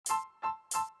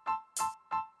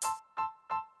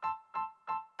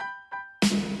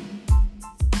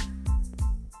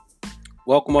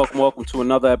Welcome to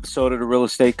another episode of the Real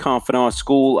Estate Confidant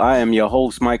School. I am your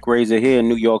host, Mike Razor, here in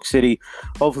New York City.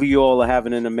 Hopefully, you all are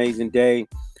having an amazing day.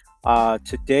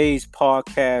 Today's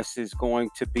podcast is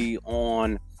going to be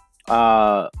on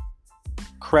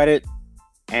credit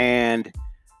and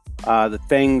the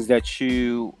things that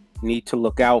you need to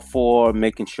look out for,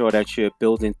 making sure that you're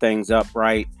building things up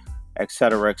right,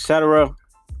 etc., etc.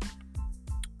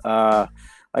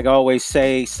 Like I always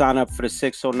say, sign up for the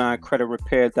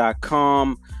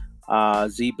 609creditrepair.com,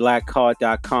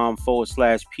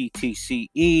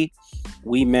 zblackcard.com/PTCE,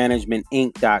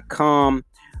 WeManagementInc.com,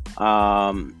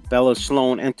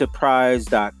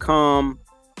 BellaSloanEnterprise.com.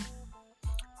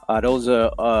 Those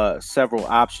are several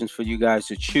options for you guys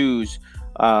to choose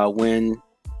when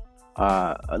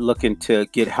looking to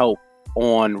get help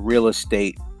on real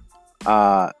estate.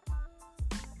 On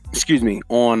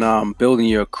building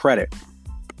your credit.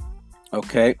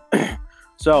 Okay,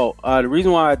 so the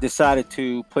reason why I decided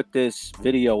to put this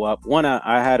video up, one,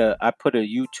 I put a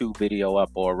YouTube video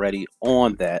up already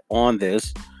on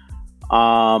this,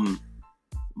 but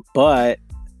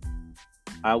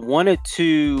I wanted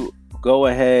to go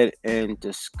ahead and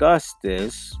discuss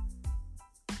this.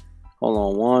 Hold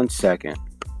on one second.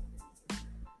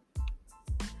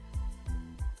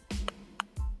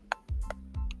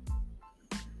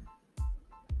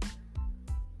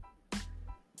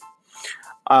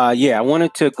 I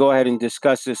wanted to go ahead and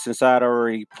discuss this since I'd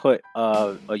already put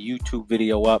a YouTube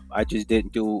video up. I just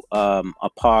didn't do a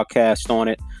podcast on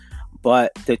it.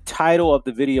 But the title of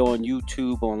the video on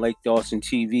YouTube on Lake Dawson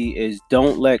TV is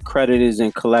 "Don't Let Creditors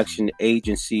and Collection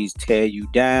Agencies Tear You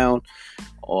Down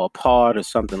or Apart," or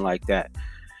something like that.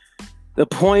 The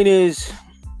point is,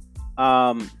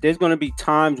 there's going to be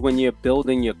times when you're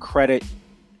building your credit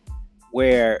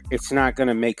where it's not going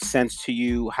to make sense to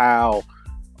you how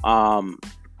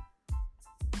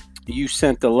you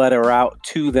sent the letter out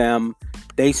to them.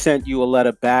 They sent you a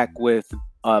letter back with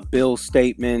bill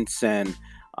statements and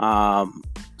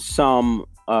some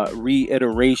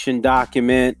reiteration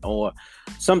document or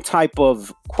some type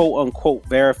of quote unquote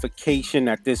verification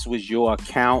that this was your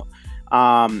account.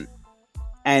 And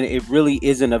it really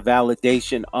isn't a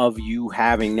validation of you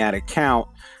having that account.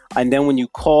 And then when you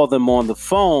call them on the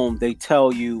phone, they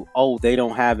tell you, oh, they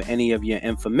don't have any of your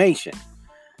information,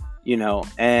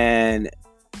 and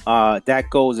that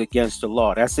goes against the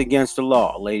law. That's against the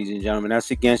law, ladies and gentlemen. That's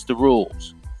against the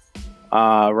rules.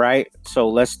 Right? So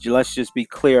let's just be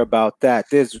clear about that.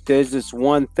 There's this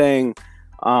one thing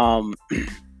that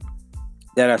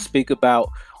I speak about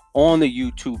on the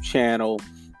YouTube channel.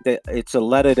 That it's a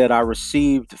letter that I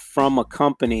received from a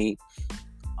company,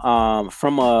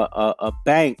 from a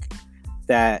bank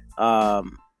that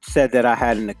said that I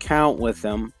had an account with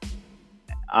them.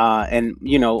 And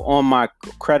on my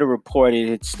credit report, it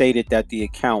had stated that the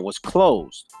account was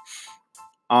closed.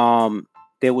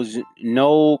 There was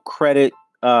no credit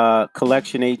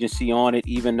collection agency on it,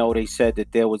 even though they said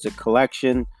that there was a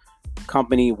collection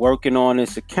company working on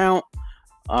this account.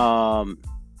 And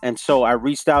so I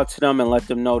reached out to them and let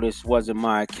them know this wasn't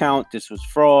my account. This was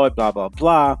fraud, blah, blah,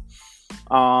 blah.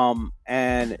 So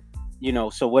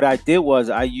what I did was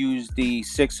I used the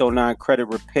 609 Credit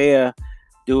Repair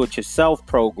Do-It-Yourself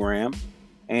program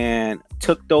and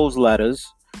took those letters,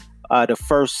 the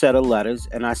first set of letters,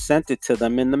 and I sent it to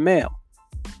them in the mail.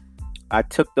 I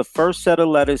took the first set of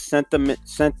letters, sent them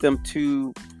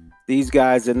to these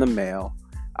guys in the mail.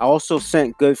 I also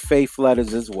sent good faith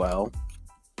letters as well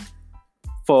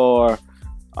for,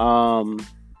 hold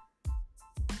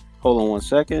on one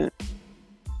second.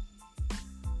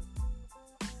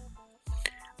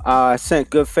 I sent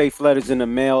good faith letters in the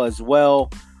mail as well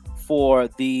for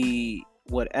the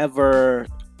whatever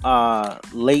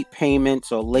late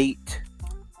payments or late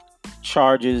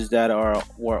charges that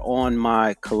were on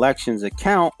my collections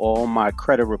account or on my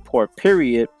credit report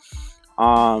period,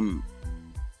 and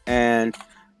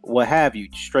what have you,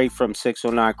 straight from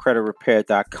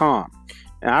 609creditrepair.com.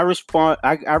 And I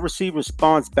received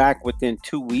response back within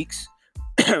 2 weeks,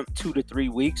 2 to 3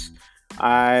 weeks.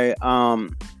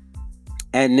 And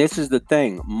this is the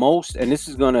thing, this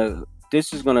is gonna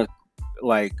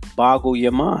like boggle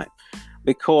your mind,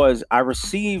 because I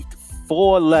received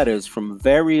 4 letters from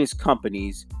various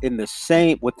companies within the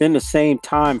same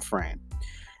time frame,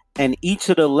 and each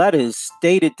of the letters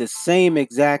stated the same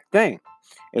exact thing.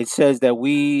 It says that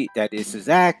this is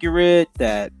accurate,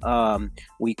 that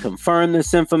we confirm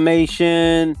this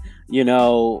information,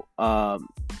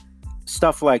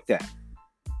 stuff like that.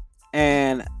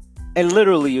 And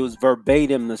literally it was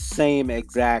verbatim the same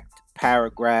exact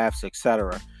paragraphs,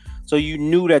 etc. So you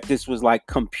knew that this was like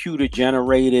computer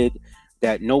generated,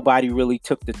 that nobody really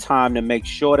took the time to make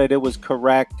sure that it was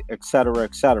correct, etc.,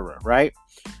 right?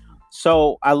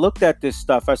 So I looked at this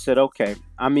stuff. I said, okay,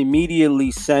 I'm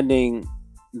immediately sending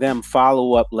them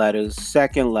follow-up letters,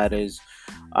 second letters.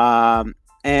 And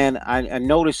I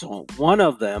noticed on one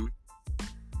of them,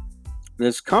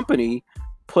 this company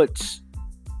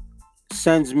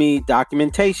sends me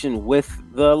documentation with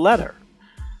the letter.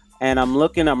 And I'm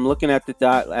looking at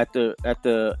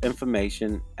the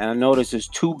information, and I notice there's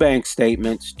 2 bank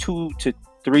statements, 2 to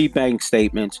 3 bank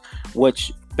statements,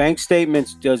 which bank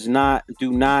statements do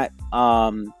not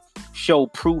show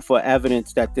proof or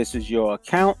evidence that this is your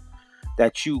account,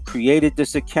 that you created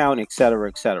this account,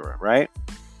 etc., right?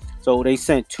 So they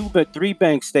sent 2 but 3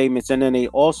 bank statements, and then they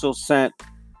also sent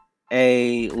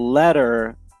a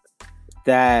letter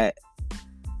that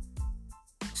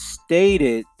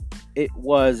stated it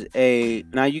was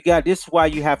now you got this is why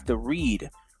you have to read.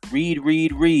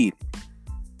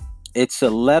 It's a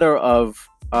letter of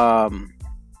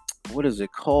what is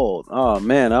it called? Oh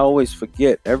man, I always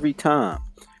forget every time.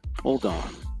 Hold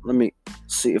on, let me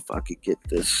see if I could get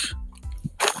this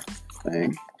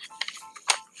thing.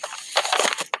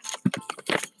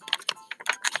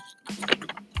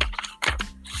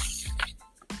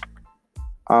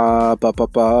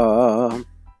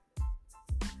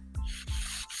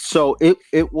 So it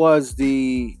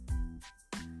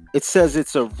says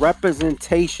it's a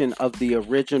representation of the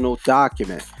original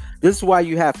document. This is why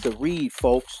you have to read,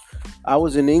 folks. I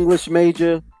was an English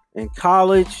major in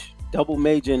college, double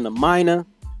major in the minor,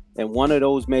 and one of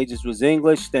those majors was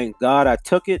English. Thank God I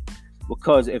took it,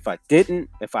 because if I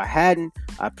hadn't,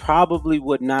 I probably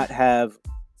would not have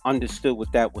understood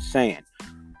what that was saying.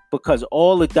 Because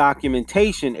all the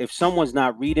documentation, if someone's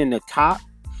not reading the top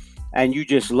and you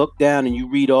just look down and you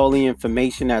read all the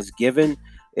information that's given,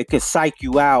 it could psych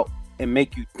you out and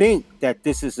make you think that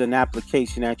this is an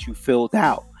application that you filled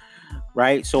out,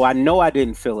 right? So I know I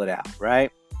didn't fill it out,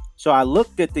 right? So I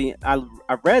looked at I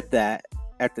read that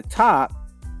at the top,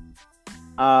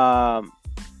 and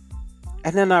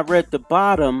then I read the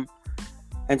bottom,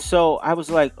 and so I was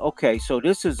like, okay, so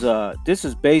this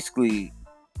is basically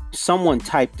someone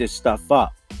typed this stuff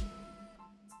up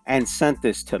and sent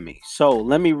this to me. So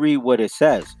let me read what it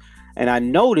says. And I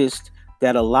noticed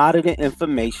that a lot of the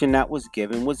information that was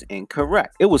given was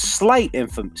incorrect. It was slight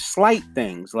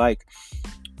things like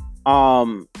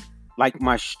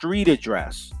my street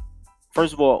address.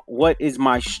 First of all, what is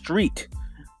my street?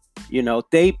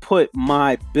 They put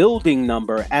my building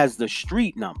number as the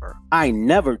street number. I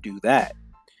never do that.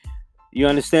 You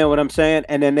understand what I'm saying?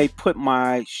 And then they put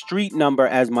my street number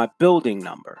as my building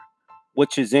number,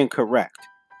 which is incorrect.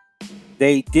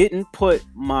 They didn't put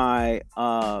my,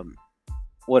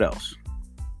 what else?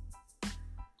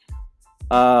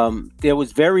 There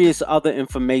was various other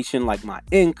information, like my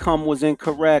income was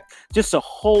incorrect, just a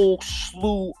whole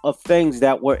slew of things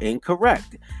that were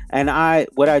incorrect. And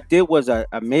what I did was I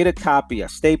made a copy, I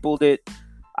stapled it,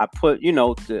 I put,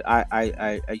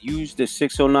 I used the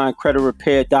 609 credit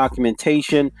repair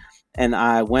documentation, and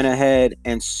I went ahead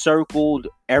and circled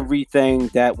everything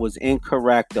that was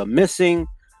incorrect or missing,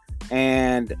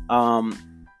 and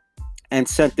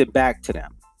sent it back to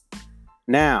them.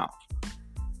 Now,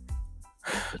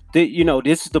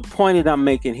 this is the point that I'm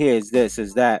making here is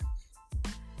that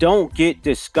don't get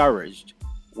discouraged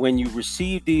when you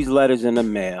receive these letters in the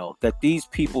mail that these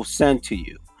people send to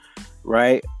you,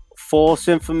 right? False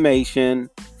information,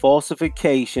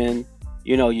 falsification.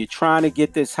 You're trying to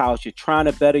get this house, you're trying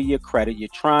to better your credit, you're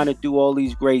trying to do all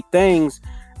these great things,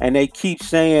 and they keep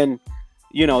saying,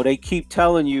 they keep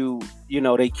telling you,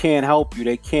 they can't help you,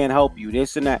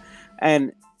 this and that.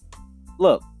 And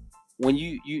look, when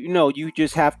you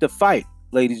just have to fight,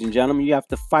 ladies and gentlemen, you have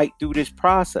to fight through this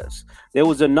process. There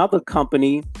was another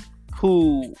company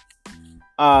who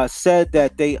said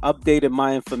that they updated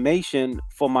my information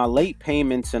for my late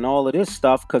payments and all of this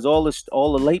stuff, because all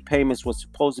the late payments was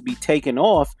supposed to be taken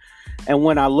off. And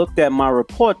when I looked at my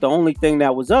report, the only thing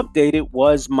that was updated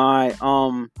was my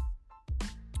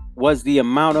was the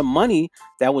amount of money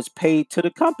that was paid to the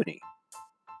company.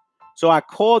 So I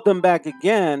called them back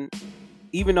again,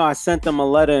 even though I sent them a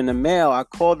letter in the mail. I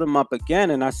called them up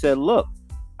again and I said, look,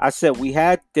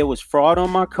 there was fraud on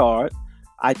my card.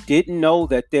 I didn't know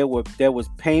that there was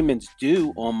payments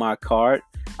due on my card.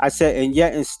 I said,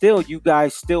 and still, you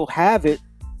guys still have it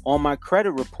on my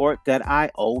credit report that I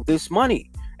owe this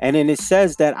money. And then it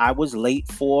says that I was late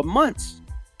 4 months.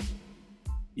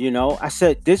 I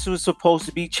said, this was supposed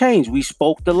to be changed. We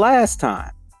spoke the last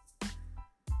time.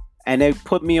 And they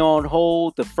put me on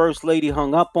hold. The first lady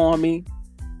hung up on me.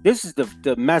 This is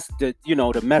the mess that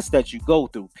the mess that you go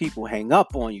through. People hang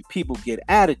up on you. People get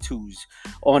attitudes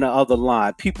on the other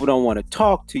line. People don't want to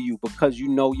talk to you because you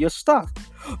know your stuff.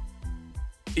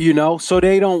 So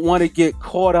they don't want to get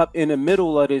caught up in the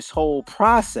middle of this whole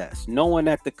process, knowing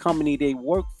that the company they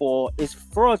work for is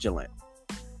fraudulent,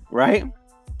 right?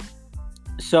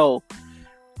 So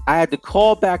I had to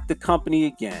call back the company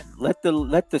again. Let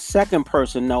the second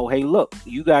person know, hey, look,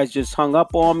 you guys just hung up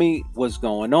on me. What's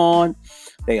going on?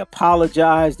 They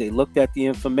apologized. They looked at the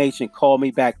information, called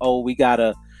me back. Oh, we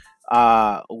gotta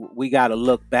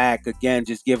look back again.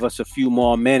 Just give us a few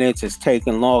more minutes. It's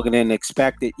taking longer than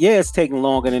expected. Yeah, it's taking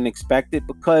longer than expected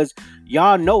because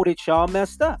y'all know that y'all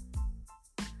messed up.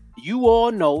 You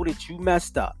all know that you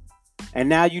messed up, and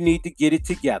now you need to get it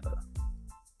together.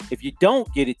 If you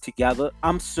don't get it together,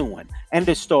 I'm suing. End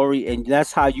of story. And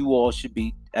that's how you all should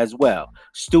be as well.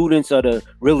 Students of the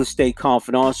Real Estate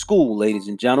Confidant School, ladies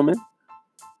and gentlemen.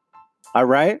 All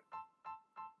right.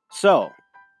 So,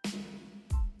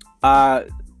 the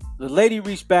lady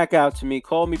reached back out to me,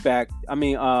 called me back.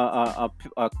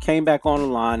 Came back on the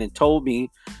line and told me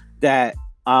that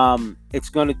it's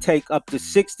going to take up to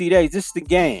 60 days. This is the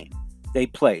game they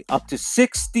play. Up to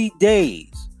 60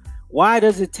 days. Why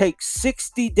does it take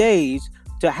 60 days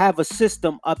to have a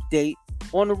system update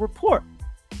on a report?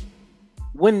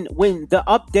 When the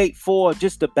update for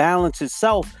just the balance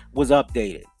itself was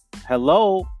updated.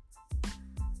 Hello?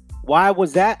 Why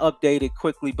was that updated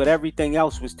quickly, but everything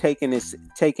else was taking its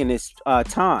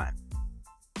time?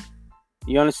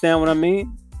 You understand what I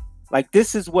mean? Like,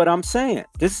 this is what I'm saying.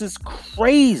 This is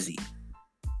crazy.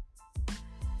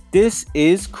 This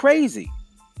is crazy.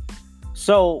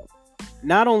 So,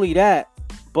 not only that,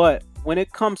 but when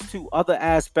it comes to other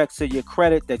aspects of your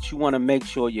credit that you want to make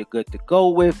sure you're good to go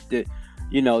with,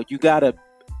 you got to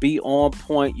be on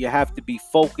point. You have to be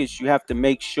focused. You have to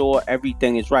make sure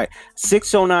everything is right.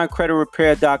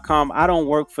 609creditrepair.com. I don't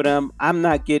work for them. I'm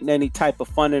not getting any type of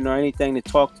funding or anything to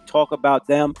talk about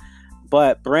them.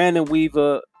 But Brandon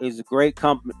Weaver is a great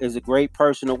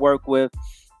person to work with.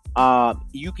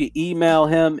 You can email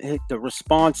him. The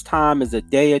response time is a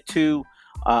day or two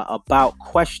about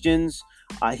questions.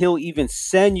 He'll even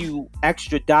send you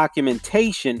extra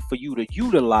documentation for you to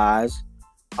utilize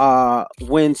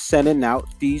when sending out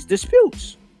these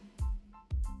disputes.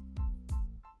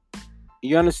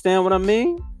 You understand what I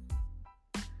mean?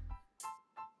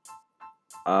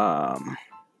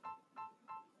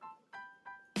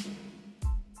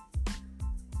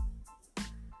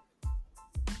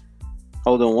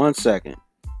 Hold on one second.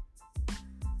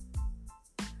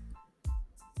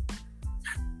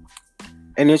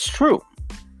 And it's true.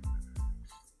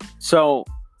 So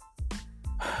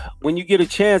when you get a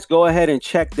chance, go ahead and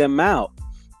check them out.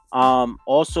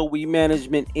 Also, We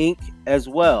Management Inc. as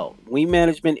well. We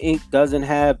Management Inc. doesn't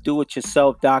have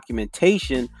do-it-yourself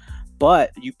documentation,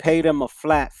 but you pay them a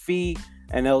flat fee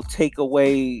and they'll take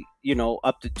away,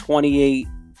 up to 28,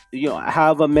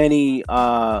 however many,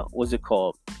 what's it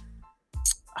called?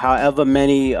 However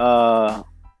many,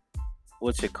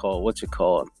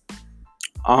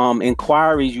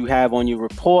 inquiries you have on your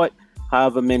report,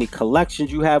 however many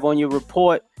collections you have on your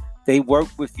report, they work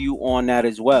with you on that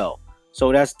as well.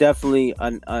 So that's definitely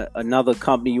another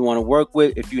company you want to work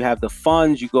with. If you have the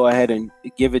funds, you go ahead and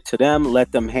give it to them.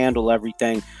 Let them handle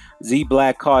everything.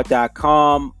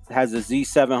 zblackcard.com has a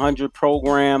Z700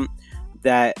 program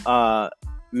that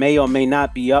may or may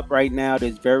not be up right now.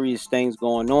 There's various things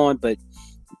going on, but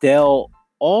they'll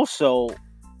also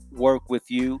work with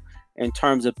you in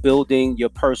terms of building your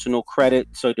personal credit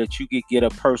so that you could get a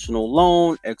personal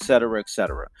loan, etc.,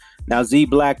 etc. Now, Z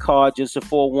Black Card, just a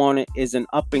forewarning, is an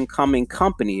up-and-coming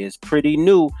company. It's pretty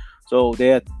new, so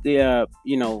there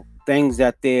things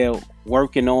that they're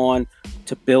working on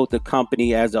to build the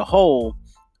company as a whole.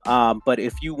 But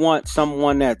if you want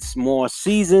someone that's more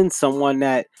seasoned, someone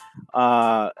that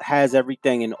has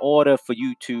everything in order for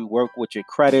you to work with your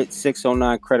credit,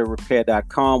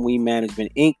 609creditrepair.com,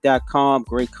 WeManagementInc.com,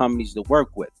 great companies to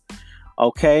work with.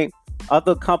 Okay.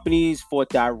 Other companies for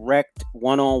direct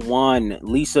one-on-one.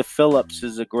 Lisa Phillips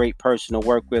is a great person to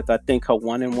work with. I think her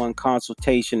one-on-one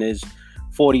consultation is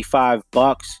 $45.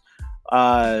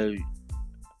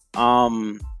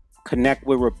 Connect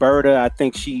with Roberta. I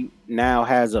think she now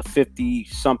has a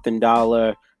 $50-something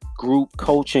group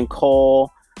coaching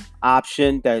call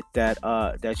option that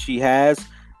she has,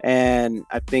 and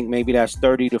I think maybe that's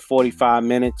 30 to 45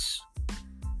 minutes.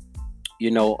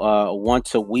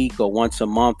 Once a week or once a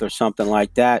month or something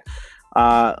like that.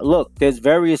 Look, there's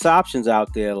various options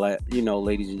out there,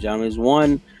 ladies and gentlemen. There's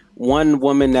one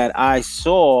woman that I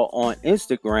saw on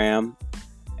Instagram,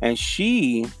 and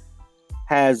she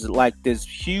has like this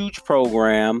huge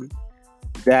program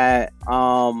that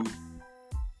I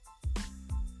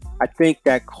think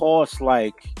that costs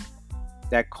around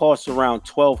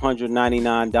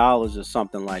 $1,299 or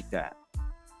something like that.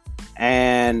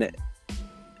 And it's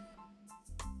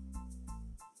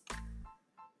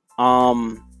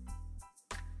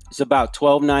about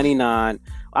 $12.99.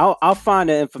 I'll find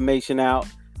the information out,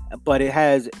 but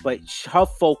her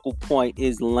focal point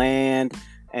is land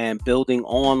and building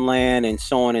on land and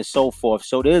so on and so forth.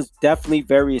 So there's definitely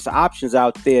various options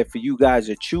out there for you guys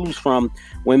to choose from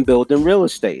when building real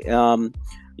estate. So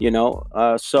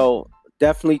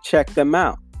definitely check them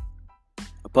out.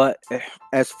 But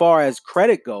as far as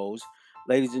credit goes,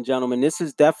 ladies and gentlemen, this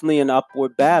is definitely an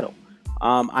upward battle.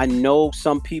 I know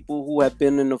some people who have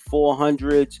been in the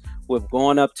 400s, who have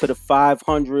gone up to the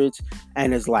 500s,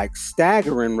 and it's like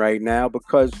staggering right now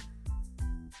because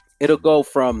it'll go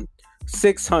from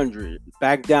 600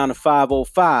 back down to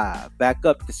 505, back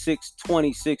up to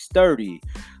 620, 630.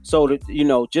 So that,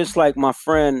 just like my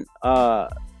friend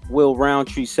Will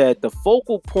Roundtree said, the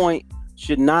focal point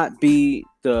should not be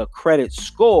the credit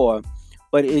score,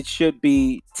 but it should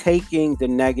be taking the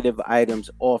negative items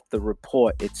off the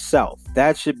report itself.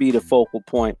 That should be the focal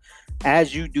point.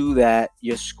 As you do that,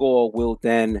 your score will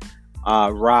then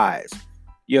rise.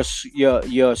 Your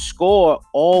score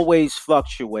always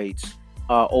fluctuates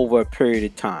over a period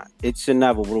of time. It's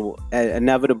inevitable.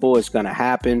 It's going to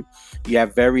happen. You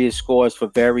have various scores for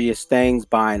various things: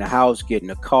 buying a house, getting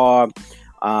a car,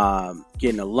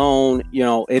 getting a loan.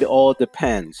 It all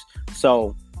depends.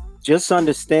 So just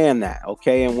understand that,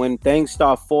 okay? And when things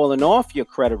start falling off your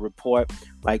credit report,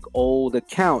 like old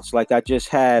accounts, like I just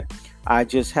had a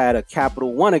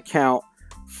Capital One account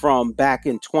from back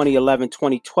in 2011,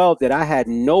 2012 that I had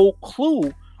no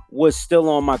clue was still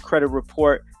on my credit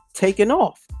report, taken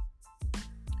off,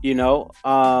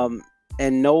 and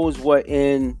those were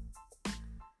in,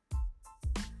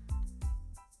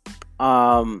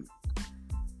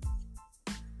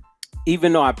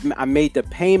 even though I made the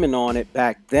payment on it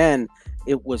back then,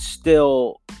 it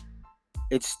still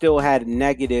had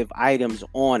negative items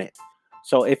on it.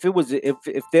 So if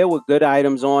there were good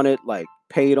items on it, like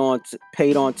paid on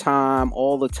time,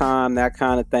 all the time, that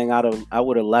kind of thing, I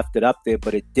would have left it up there,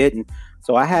 but it didn't.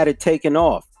 So I had it taken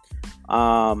off,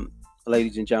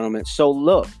 ladies and gentlemen. So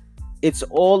look, it's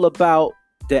all about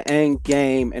the end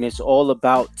game, and it's all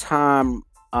about time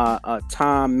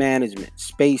management,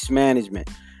 space management,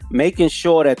 making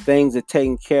sure that things are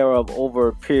taken care of over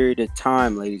a period of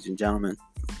time, ladies and gentlemen.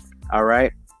 All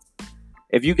right.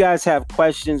 If you guys have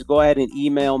questions, go ahead and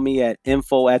email me at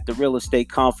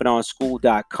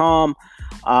info@therealestateconfidentschool.com.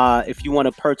 If you want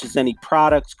to purchase any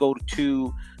products, go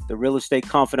to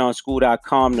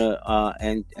therealestateconfidentschool.com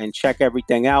and check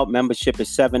everything out. Membership is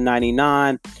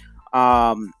 $7.99.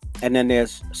 And then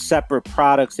there's separate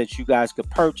products that you guys could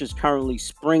purchase. Currently,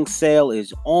 spring sale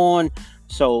is on.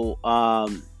 So,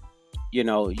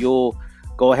 you'll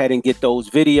go ahead and get those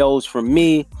videos from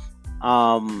me.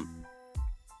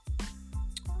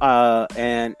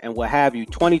 And what have you.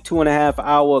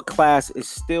 22.5-hour class is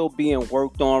still being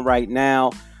worked on right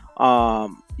now,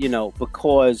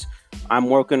 because I'm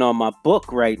working on my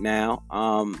book right now.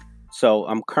 So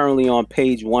I'm currently on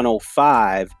page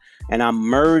 105, and I'm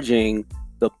merging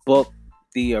the book,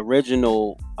 the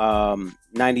original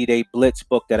 90-Day Blitz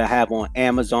book that I have on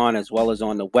Amazon as well as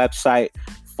on the website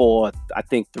for, I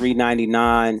think,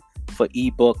 $3.99 for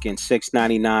ebook and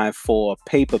 $6.99 for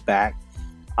paperback.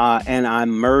 And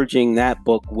I'm merging that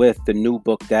book with the new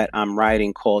book that I'm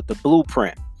writing called The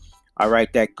Blueprint. All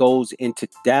right, that goes into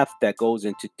depth, that goes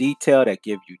into detail, that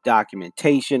gives you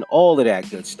documentation, all of that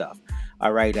good stuff.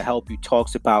 All right, to help you,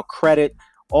 talks about credit,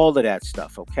 all of that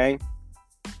stuff. Okay.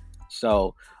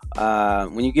 So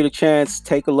when you get a chance,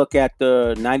 take a look at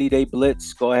the 90-Day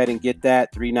Blitz. Go ahead and get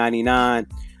that, $3.99.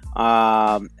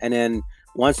 And then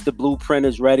once the blueprint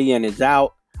is ready and is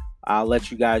out, I'll let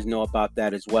you guys know about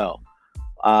that as well.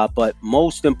 But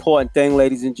most important thing,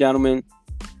 ladies and gentlemen,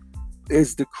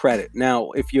 is the credit.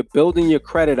 Now, if you're building your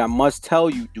credit, I must tell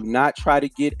you, do not try to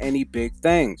get any big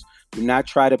things. Do not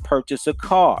try to purchase a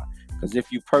car. Because if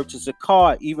you purchase a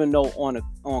car, even though on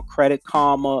Credit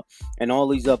Karma and all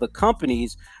these other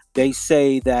companies, they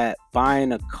say that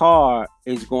buying a car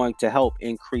is going to help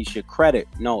increase your credit.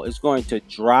 No, it's going to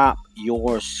drop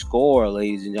your score,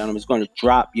 ladies and gentlemen. It's going to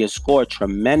drop your score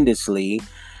tremendously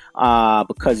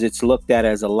because it's looked at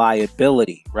as a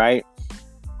liability, right?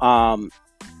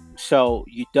 So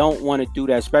you don't want to do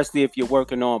that, especially if you're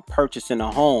working on purchasing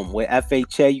a home. With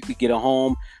FHA, you could get a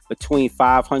home between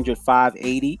 500,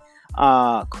 580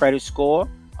 credit score,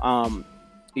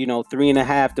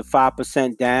 3.5% to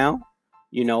 5% down.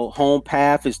 Home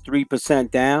Path is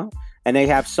 3% down, and they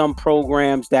have some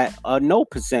programs that are no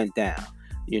percent down.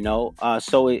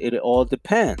 So it all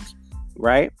depends,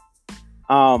 right?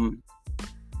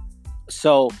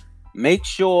 So make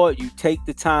sure you take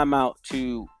the time out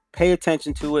to pay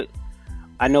attention to it.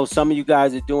 I know some of you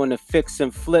guys are doing a fix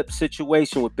and flip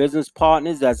situation with business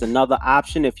partners. That's another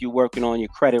option if you're working on your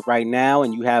credit right now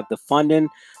and you have the funding,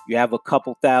 you have a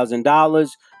couple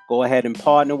 $1,000s. Go ahead and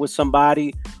partner with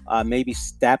somebody. Maybe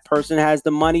that person has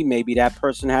the money. Maybe that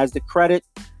person has the credit.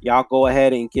 Y'all go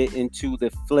ahead and get into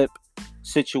the flip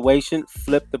situation.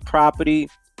 Flip the property,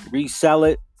 resell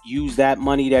it, use that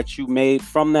money that you made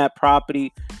from that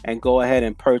property, and go ahead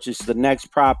and purchase the next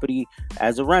property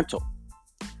as a rental.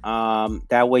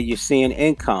 That way you're seeing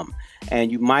income,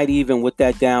 and you might even with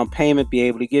that down payment be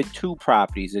able to get 2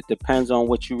 properties. It depends on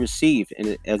what you receive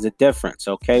as a difference.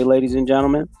 Okay, ladies and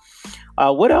gentlemen.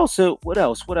 What else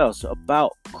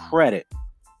about credit?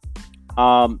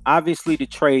 Obviously the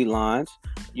trade lines.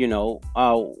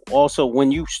 Also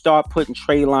when you start putting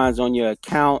trade lines on your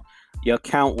account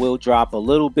will drop a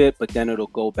little bit, but then it'll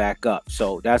go back up.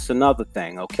 So that's another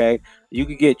thing. Okay, you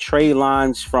could get trade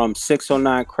lines from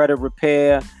 609 Credit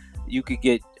Repair. You could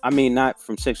get, not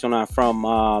from 609,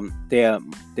 from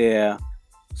their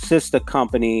sister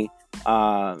company,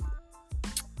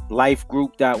 Life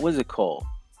Group. What's it called?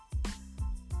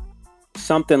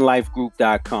 Something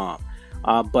lifegroup.com.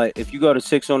 But if you go to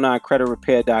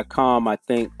 609creditrepair.com, I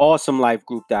think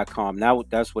awesomelifegroup.com. Now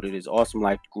that's what it is,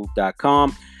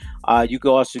 awesomelifegroup.com. You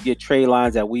can also get trade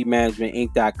lines at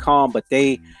WeManagementInc.com, but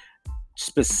they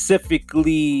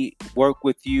specifically work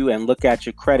with you and look at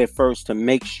your credit first to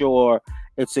make sure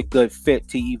it's a good fit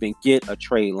to even get a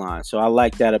trade line. So I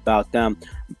like that about them.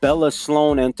 Bella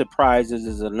Sloan Enterprises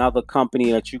is another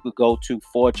company that you could go to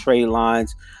for trade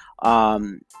lines.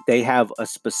 They have a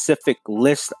specific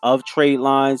list of trade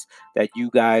lines that you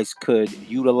guys could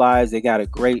utilize. They got a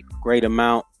great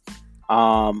amount.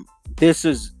 And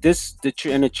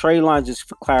the trade line, just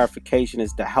for clarification,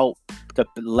 is to help to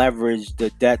leverage the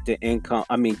debt to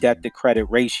credit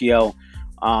ratio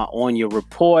on your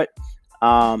report.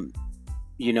 And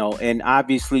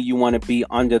obviously you want to be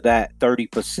under that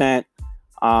 30%.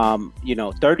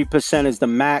 30% is the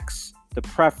max. The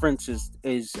preference is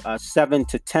 7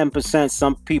 to 10%.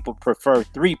 Some people prefer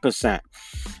 3%.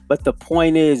 But the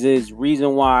point is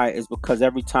reason why is because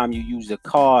every time you use a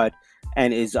card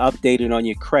and is updated on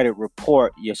your credit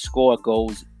report, your score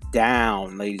goes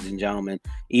down, ladies and gentlemen,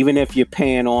 even if you're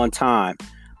paying on time.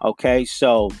 Okay,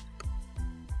 so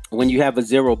when you have a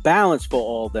zero balance for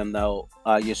all of them, though,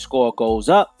 your score goes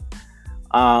up.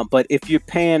 But if you're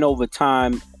paying over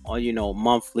time, or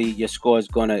monthly, your score is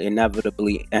going to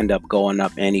inevitably end up going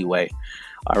up anyway.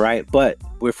 All right, but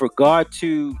with regard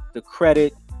to the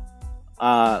credit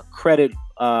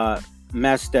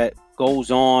mess that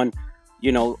goes on,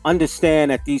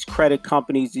 understand that these credit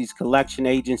companies, these collection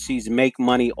agencies, make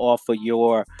money off of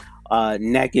your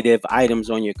negative items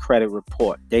on your credit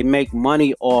report. They make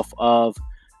money off of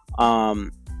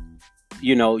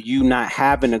you not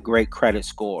having a great credit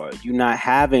score, you not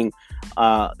having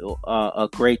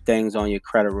great things on your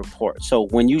credit report. So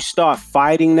when you start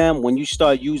fighting them, when you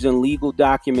start using legal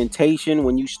documentation,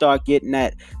 when you start getting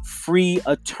that free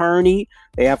attorney,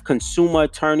 they have consumer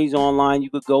attorneys online you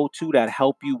could go to that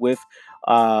help you with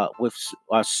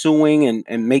suing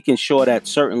and making sure that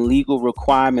certain legal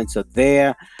requirements are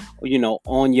there,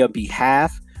 on your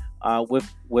behalf,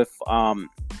 with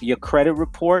your credit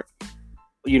report.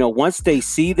 Once they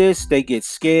see this, they get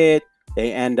scared.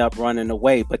 They end up running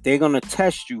away, but they're going to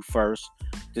test you first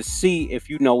to see if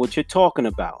you know what you're talking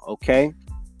about. Okay.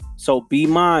 So be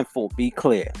mindful, be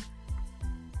clear.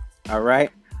 All right.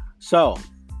 So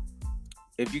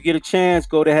if you get a chance,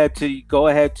 go ahead to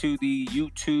the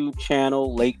YouTube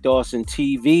channel, Lake Dawson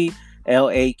TV,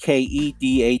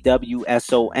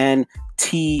 LakeDawson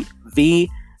TV,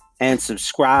 and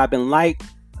subscribe and like.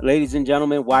 Ladies and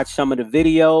gentlemen, watch some of the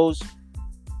videos.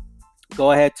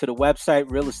 Go ahead to the website,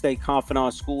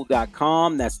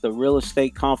 realestateconfidantschool.com. That's the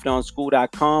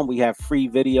realestateconfidantschool.com. We have free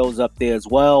videos up there as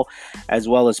well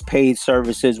as paid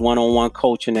services, one-on-one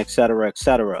coaching, etc.,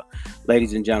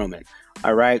 ladies and gentlemen.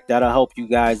 All right, that'll help you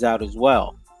guys out as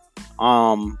well.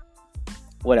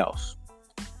 What else?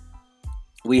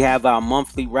 We have our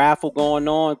monthly raffle going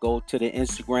on. Go to the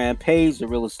Instagram page, The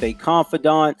Real Estate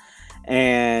Confidant,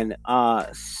 and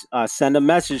send a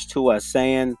message to us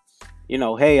saying,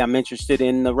 hey, I'm interested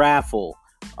in the raffle.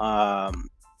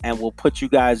 And we'll put you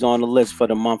guys on the list for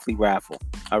the monthly raffle.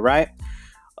 All right.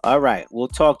 We'll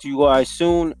talk to you guys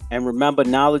soon. And remember,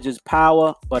 knowledge is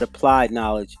power, but applied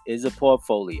knowledge is a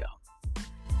portfolio.